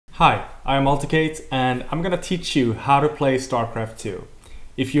Hi, I'm Multicate and I'm gonna teach you how to play StarCraft 2.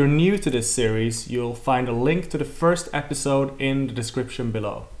 If you're new to this series, you'll find a link to the first episode in the description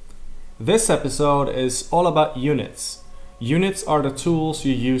below. This episode is all about units. Units are the tools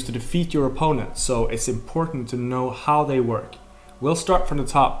you use to defeat your opponent, so it's important to know how they work. We'll start from the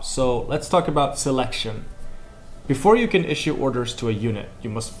top, so let's talk about selection. Before you can issue orders to a unit, you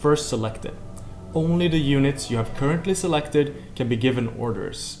must first select it. Only the units you have currently selected can be given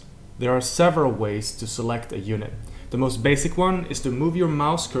orders. There are several ways to select a unit. The most basic one is to move your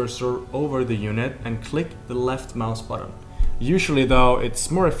mouse cursor over the unit and click the left mouse button. Usually though, it's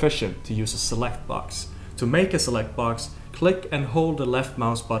more efficient to use a select box. To make a select box, click and hold the left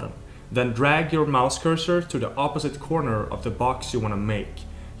mouse button. Then drag your mouse cursor to the opposite corner of the box you want to make.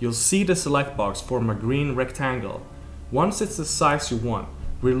 You'll see the select box form a green rectangle. Once it's the size you want,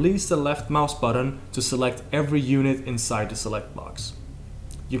 release the left mouse button to select every unit inside the select box.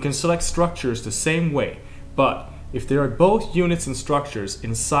 You can select structures the same way, but if there are both units and structures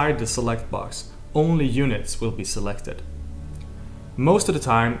inside the select box, only units will be selected. Most of the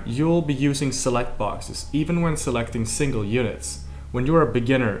time, you'll be using select boxes, even when selecting single units. When you're a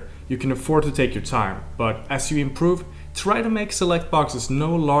beginner, you can afford to take your time, but as you improve, try to make select boxes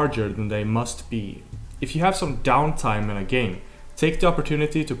no larger than they must be. If you have some downtime in a game, take the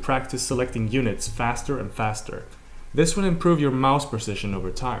opportunity to practice selecting units faster and faster. This will improve your mouse precision over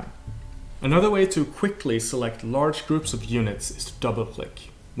time. Another way to quickly select large groups of units is to double-click.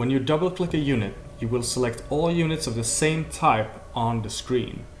 When you double-click a unit, you will select all units of the same type on the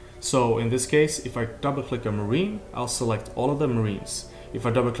screen. So in this case, if I double-click a Marine, I'll select all of the Marines. If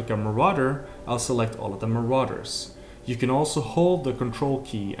I double-click a Marauder, I'll select all of the Marauders. You can also hold the Control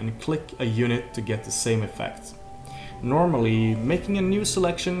key and click a unit to get the same effect. Normally, making a new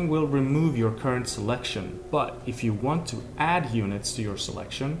selection will remove your current selection, but if you want to add units to your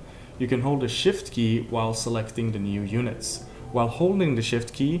selection, you can hold the Shift key while selecting the new units. While holding the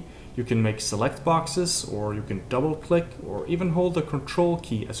Shift key, you can make select boxes, or you can double click, or even hold the Control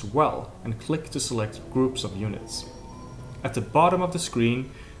key as well and click to select groups of units. At the bottom of the screen,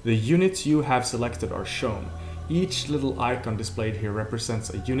 the units you have selected are shown. Each little icon displayed here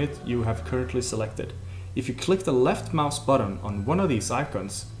represents a unit you have currently selected. If you click the left mouse button on one of these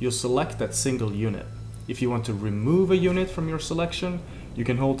icons, you'll select that single unit. If you want to remove a unit from your selection, you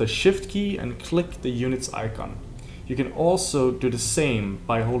can hold the Shift key and click the unit's icon. You can also do the same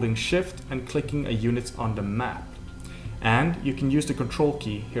by holding Shift and clicking a unit on the map. And you can use the Control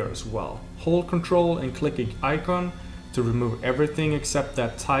key here as well. Hold Control and click an icon to remove everything except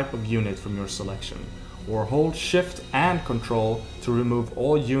that type of unit from your selection. Or hold Shift and Control to remove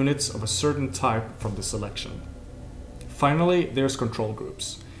all units of a certain type from the selection. Finally, there's control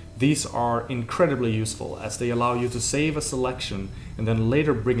groups. These are incredibly useful as they allow you to save a selection and then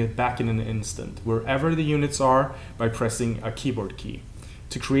later bring it back in an instant, wherever the units are, by pressing a keyboard key.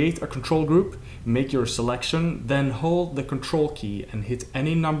 To create a control group, make your selection, then hold the Control key and hit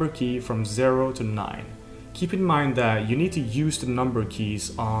any number key from 0 to 9. Keep in mind that you need to use the number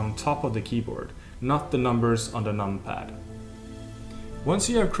keys on top of the keyboard, not the numbers on the numpad. Once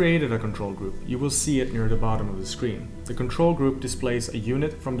you have created a control group, you will see it near the bottom of the screen. The control group displays a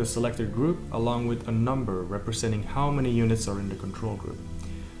unit from the selected group along with a number representing how many units are in the control group.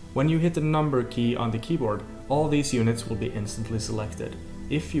 When you hit the number key on the keyboard, all these units will be instantly selected.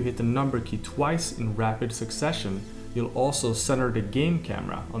 If you hit the number key twice in rapid succession, you'll also center the game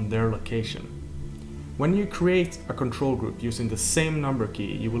camera on their location. When you create a control group using the same number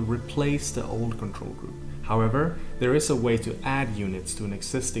key, you will replace the old control group. However, there is a way to add units to an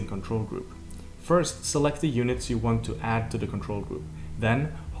existing control group. First, select the units you want to add to the control group.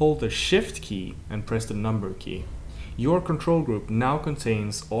 Then, hold the Shift key and press the number key. Your control group now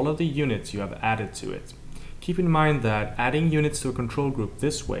contains all of the units you have added to it. Keep in mind that adding units to a control group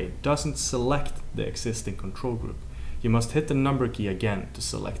this way doesn't select the existing control group. You must hit the number key again to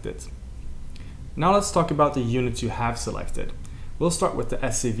select it. Now let's talk about the units you have selected. We'll start with the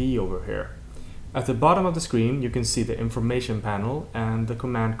SCV over here. At the bottom of the screen, you can see the information panel and the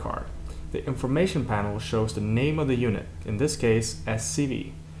command card. The information panel shows the name of the unit, in this case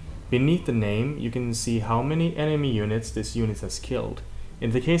SCV. Beneath the name, you can see how many enemy units this unit has killed.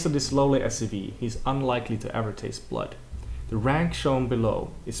 In the case of this lowly SCV, he's unlikely to ever taste blood. The rank shown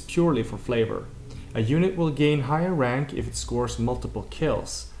below is purely for flavor. A unit will gain higher rank if it scores multiple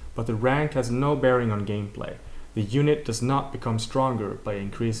kills, but the rank has no bearing on gameplay. The unit does not become stronger by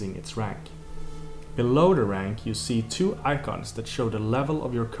increasing its rank. Below the rank, you see two icons that show the level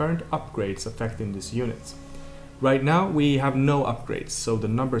of your current upgrades affecting this unit. Right now we have no upgrades, so the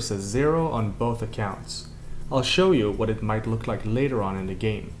number says 0 on both accounts. I'll show you what it might look like later on in the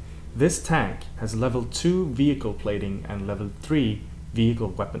game. This tank has level 2 vehicle plating and level 3 vehicle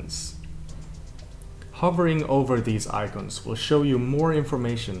weapons. Hovering over these icons will show you more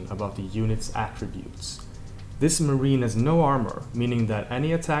information about the unit's attributes. This Marine has no armor, meaning that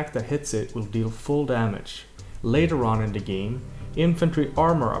any attack that hits it will deal full damage. Later on in the game, infantry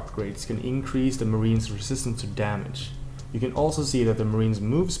armor upgrades can increase the Marine's resistance to damage. You can also see that the Marine's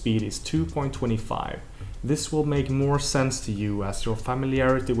move speed is 2.25. This will make more sense to you as your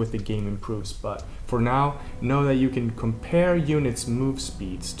familiarity with the game improves, but for now, know that you can compare units' move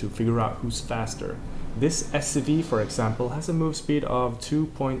speeds to figure out who's faster. This SCV, for example, has a move speed of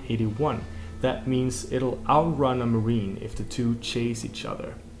 2.81. That means it'll outrun a Marine if the two chase each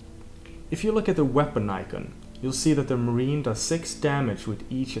other. If you look at the weapon icon, you'll see that the Marine does 6 damage with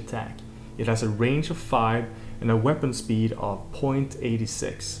each attack. It has a range of 5 and a weapon speed of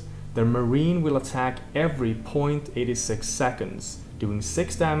 0.86. The Marine will attack every 0.86 seconds, doing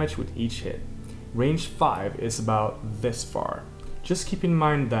 6 damage with each hit. Range 5 is about this far. Just keep in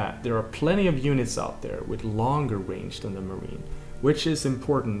mind that there are plenty of units out there with longer range than the Marine, which is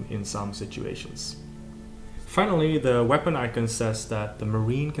important in some situations. Finally, the weapon icon says that the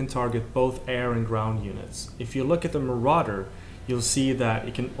Marine can target both air and ground units. If you look at the Marauder, you'll see that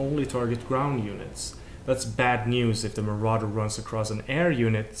it can only target ground units. That's bad news if the Marauder runs across an air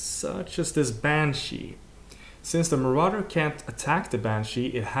unit such as this Banshee. Since the Marauder can't attack the Banshee,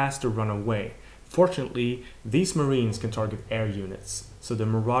 it has to run away. Fortunately, these Marines can target air units, so the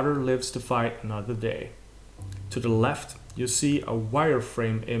Marauder lives to fight another day. To the left, you see a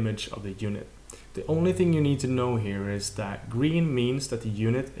wireframe image of the unit. The only thing you need to know here is that green means that the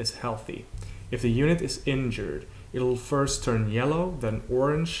unit is healthy. If the unit is injured, it'll first turn yellow, then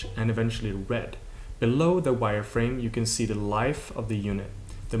orange, and eventually red. Below the wireframe, you can see the life of the unit.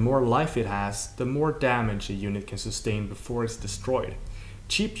 The more life it has, the more damage a unit can sustain before it's destroyed.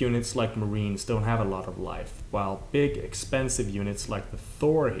 Cheap units like Marines don't have a lot of life, while big, expensive units like the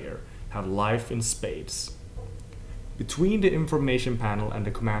Thor here have life in spades. Between the information panel and the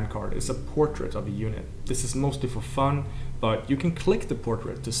command card is a portrait of a unit. This is mostly for fun, but you can click the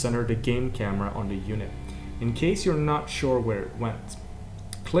portrait to center the game camera on the unit, in case you're not sure where it went.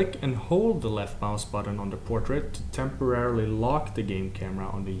 Click and hold the left mouse button on the portrait to temporarily lock the game camera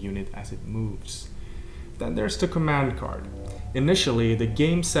on the unit as it moves. Then there's the command card. Initially, the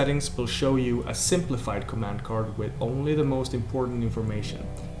game settings will show you a simplified command card with only the most important information.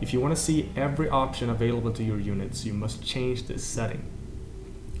 If you want to see every option available to your units, you must change this setting.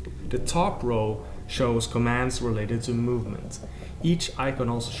 The top row shows commands related to movement. Each icon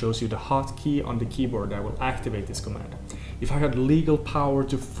also shows you the hotkey on the keyboard that will activate this command. If I had legal power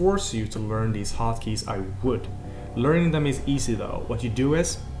to force you to learn these hotkeys, I would. Learning them is easy though. What you do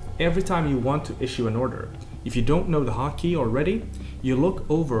is, every time you want to issue an order, if you don't know the hotkey already, you look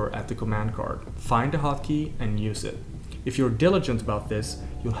over at the command card, find the hotkey and use it. If you're diligent about this,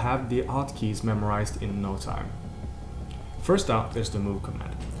 you'll have the hotkeys memorized in no time. First out, there's the move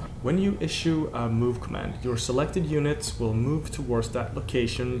command. When you issue a move command, your selected units will move towards that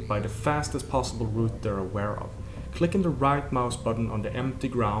location by the fastest possible route they're aware of. Clicking the right mouse button on the empty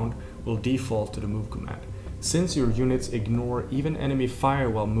ground will default to the move command. Since your units ignore even enemy fire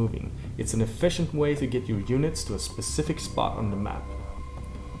while moving, it's an efficient way to get your units to a specific spot on the map.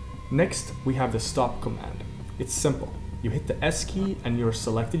 Next, we have the stop command. It's simple. You hit the S key and your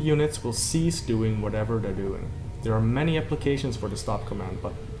selected units will cease doing whatever they're doing. There are many applications for the stop command,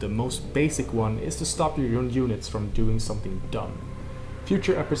 but the most basic one is to stop your units from doing something dumb.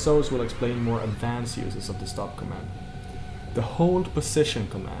 Future episodes will explain more advanced uses of the stop command. The hold position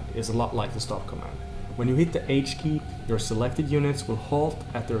command is a lot like the stop command. When you hit the H key, your selected units will halt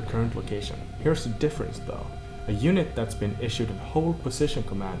at their current location. Here's the difference though. A unit that's been issued a hold position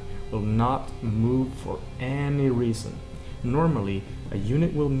command will not move for any reason. Normally, a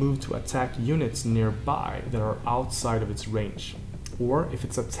unit will move to attack units nearby that are outside of its range. Or if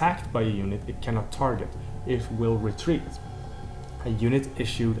it's attacked by a unit it cannot target, it will retreat. A unit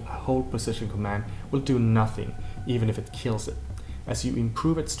issued a hold position command will do nothing, even if it kills it. As you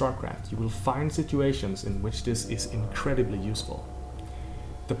improve at StarCraft, you will find situations in which this is incredibly useful.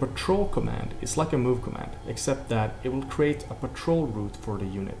 The patrol command is like a move command, except that it will create a patrol route for the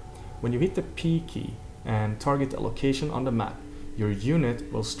unit. When you hit the P key and target a location on the map, your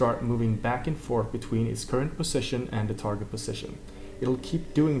unit will start moving back and forth between its current position and the target position. It'll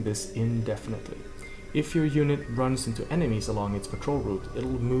keep doing this indefinitely. If your unit runs into enemies along its patrol route, it'll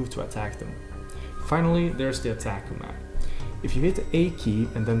move to attack them. Finally, there's the attack command. If you hit the A key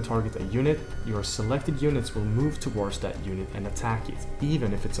and then target a unit, your selected units will move towards that unit and attack it,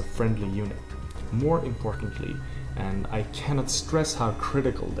 even if it's a friendly unit. More importantly, and I cannot stress how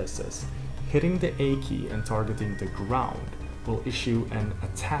critical this is. Hitting the A key and targeting the ground will issue an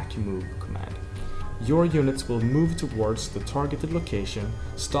attack move command. Your units will move towards the targeted location,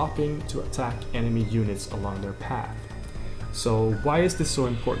 stopping to attack enemy units along their path. So why is this so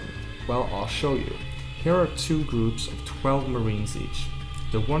important? Well, I'll show you. Here are two groups of 12 Marines each.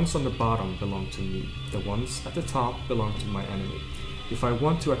 The ones on the bottom belong to me, the ones at the top belong to my enemy. If I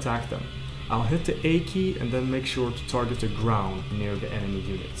want to attack them, I'll hit the A key and then make sure to target the ground near the enemy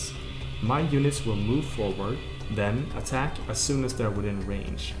units. My units will move forward, then attack as soon as they're within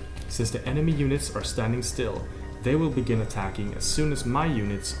range. Since the enemy units are standing still, they will begin attacking as soon as my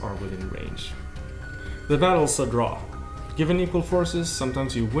units are within range. The battle's a draw. Given equal forces,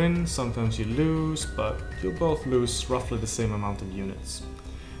 sometimes you win, sometimes you lose, but you'll both lose roughly the same amount of units.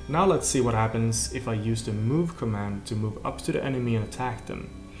 Now let's see what happens if I use the move command to move up to the enemy and attack them.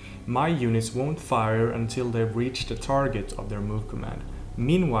 My units won't fire until they've reached the target of their move command.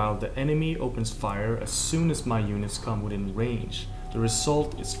 Meanwhile, the enemy opens fire as soon as my units come within range. The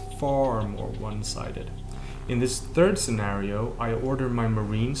result is far more one-sided. In this third scenario, I order my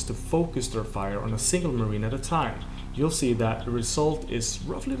Marines to focus their fire on a single Marine at a time. You'll see that the result is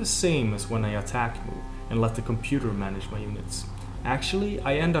roughly the same as when I attack move and let the computer manage my units. Actually,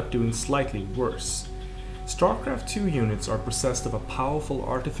 I end up doing slightly worse. StarCraft II units are possessed of a powerful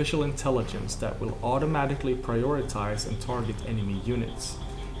artificial intelligence that will automatically prioritize and target enemy units.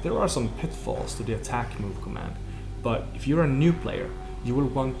 There are some pitfalls to the attack move command, but if you're a new player, you will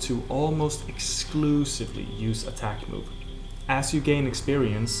want to almost exclusively use attack move. As you gain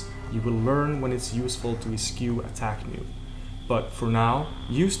experience, you will learn when it's useful to eschew attack move. But for now,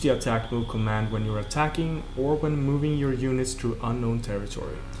 use the attack move command when you're attacking or when moving your units through unknown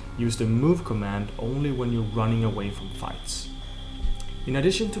territory. Use the move command only when you're running away from fights. In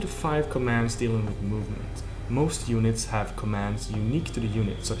addition to the 5 commands dealing with movement, most units have commands unique to the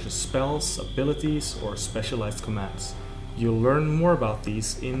unit, such as spells, abilities, or specialized commands. You'll learn more about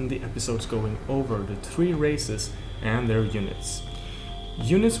these in the episodes going over the 3 races and their units.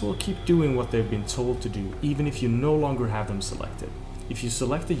 Units will keep doing what they've been told to do, even if you no longer have them selected. If you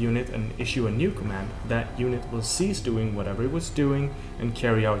select a unit and issue a new command, that unit will cease doing whatever it was doing and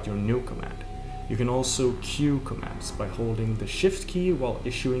carry out your new command. You can also queue commands by holding the Shift key while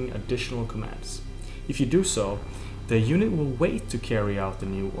issuing additional commands. If you do so, the unit will wait to carry out the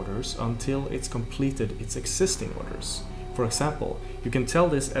new orders until it's completed its existing orders. For example, you can tell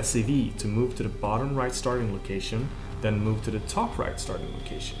this SCV to move to the bottom right starting location, then move to the top right starting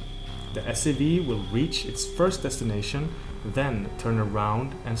location. The SCV will reach its first destination, then turn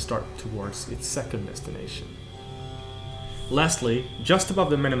around and start towards its second destination. Lastly, just above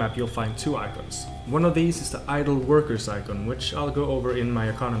the minimap you'll find 2 icons. One of these is the idle workers icon, which I'll go over in my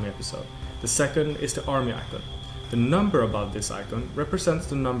economy episode. The second is the army icon. The number above this icon represents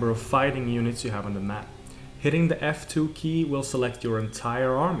the number of fighting units you have on the map. Hitting the F2 key will select your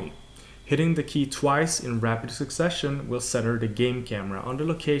entire army. Hitting the key twice in rapid succession will center the game camera on the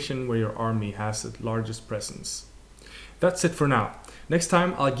location where your army has the largest presence. That's it for now. Next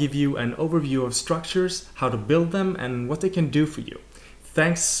time I'll give you an overview of structures, how to build them, and what they can do for you.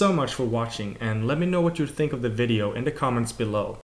 Thanks so much for watching, and let me know what you think of the video in the comments below.